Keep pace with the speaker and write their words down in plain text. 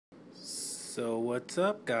So what's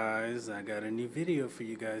up, guys? I got a new video for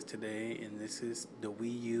you guys today, and this is the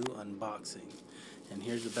Wii U unboxing. And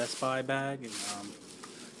here's the Best Buy bag, and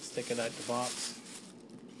stick it at the box.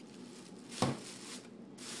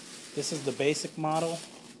 This is the basic model.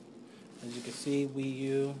 As you can see, Wii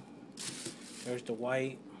U. There's the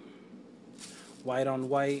white on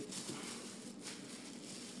white,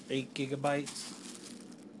 8 gigabytes,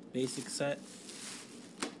 basic set.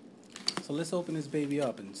 So let's open this baby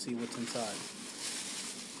up and see what's inside.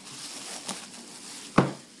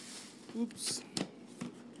 Oops.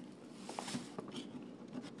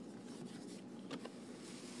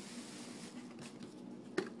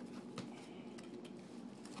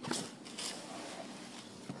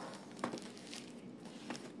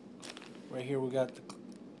 Right here we got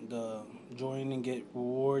the join and get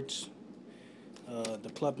rewards, the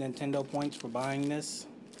Club Nintendo points for buying this.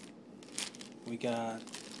 We got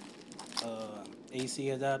AC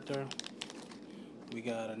adapter. We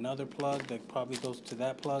got another plug that probably goes to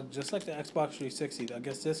that plug, just like the Xbox 360. I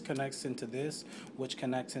guess this connects into this, which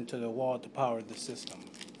connects into the wall to power the system.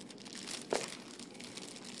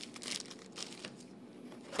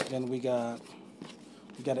 Then we got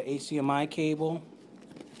an HDMI cable.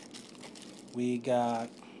 We got,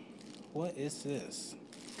 what is this?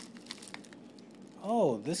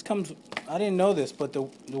 Oh, this comes, I didn't know this, but the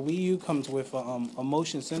Wii U comes with a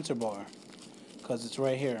motion sensor bar, because it's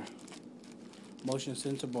right here. Motion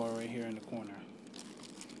sensor bar right here in the corner.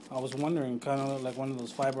 I was wondering, kind of like one of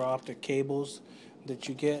those fiber optic cables that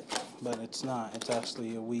you get, but it's not. It's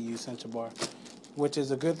actually a Wii U sensor bar, which is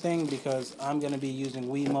a good thing because I'm going to be using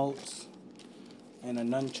Wiimotes and a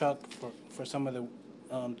nunchuck for some of the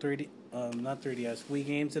not 3DS, Wii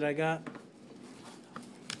games that I got,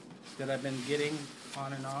 that I've been getting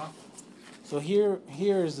on and off. So here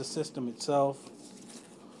is the system itself.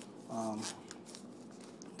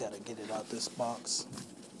 Gotta get it out this box.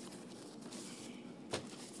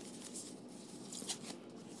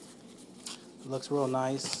 It looks real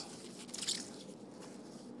nice.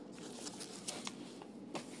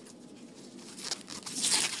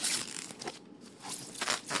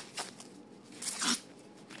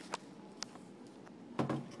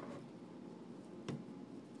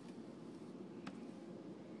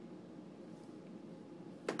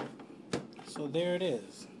 So there it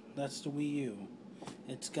is. That's the Wii U.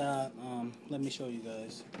 It's got, let me show you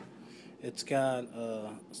guys. It's got a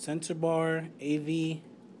sensor bar, AV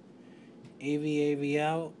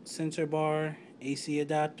out, sensor bar, AC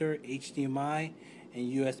adapter, HDMI,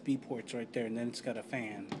 and USB ports right there. And then it's got a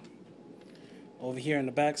fan. Over here on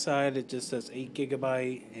the back side, it just says 8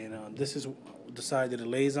 gigabyte, and this is the side that it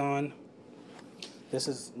lays on. This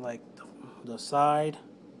is like the side,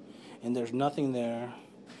 and there's nothing there.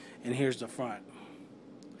 And here's the front.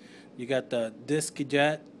 You got the disc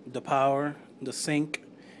jet, the power, the sync,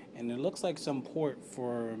 and it looks like some port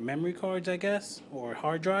for memory cards, I guess, or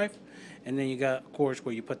hard drive. And then you got, of course,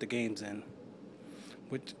 where you put the games in.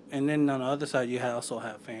 And then on the other side, you also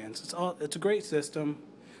have fans. It's a great system.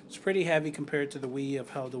 It's pretty heavy compared to the Wii. I've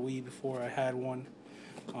held the Wii before. I had one,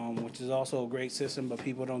 which is also a great system, but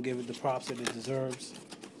people don't give it the props that it deserves.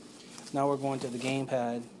 Now we're going to the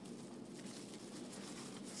gamepad.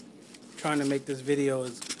 Trying to make this video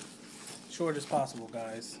as short as possible,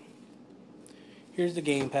 guys. Here's the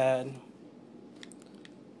gamepad.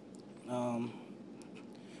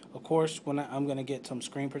 Of course, I'm gonna get some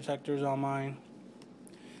screen protectors on mine.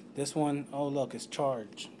 This one, oh look, it's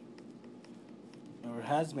charged, or it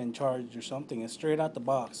has been charged or something. It's straight out the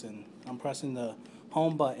box, and I'm pressing the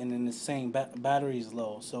home button, and it's saying battery's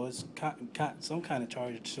low, so it's got some kind of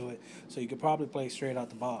charge to it. So you could probably play straight out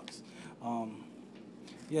the box.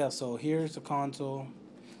 Yeah, so here's the console.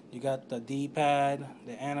 You got the D-pad,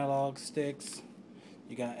 the analog sticks.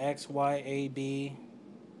 You got X, Y, A, B.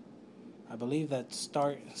 I believe that's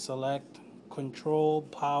start, select, control,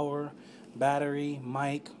 power, battery,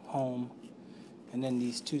 mic, home. And then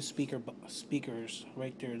these two speakers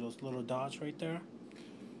right there, those little dots right there.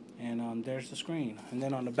 And there's the screen. And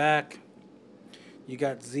then on the back, you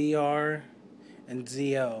got ZR and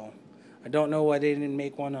ZL. I don't know why they didn't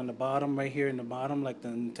make one on the bottom, right here in the bottom, like the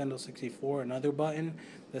Nintendo 64, another button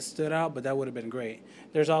that stood out, but that would have been great.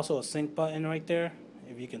 There's also a sync button right there,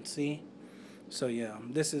 if you can see. So yeah,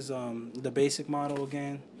 this is the basic model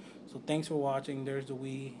again. So thanks for watching. There's the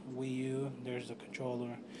Wii U. There's the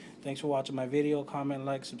controller. Thanks for watching my video. Comment,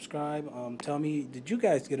 like, subscribe. Tell me, did you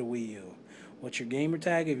guys get a Wii U? What's your gamer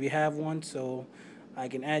tag if you have one, so I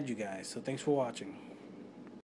can add you guys. So thanks for watching.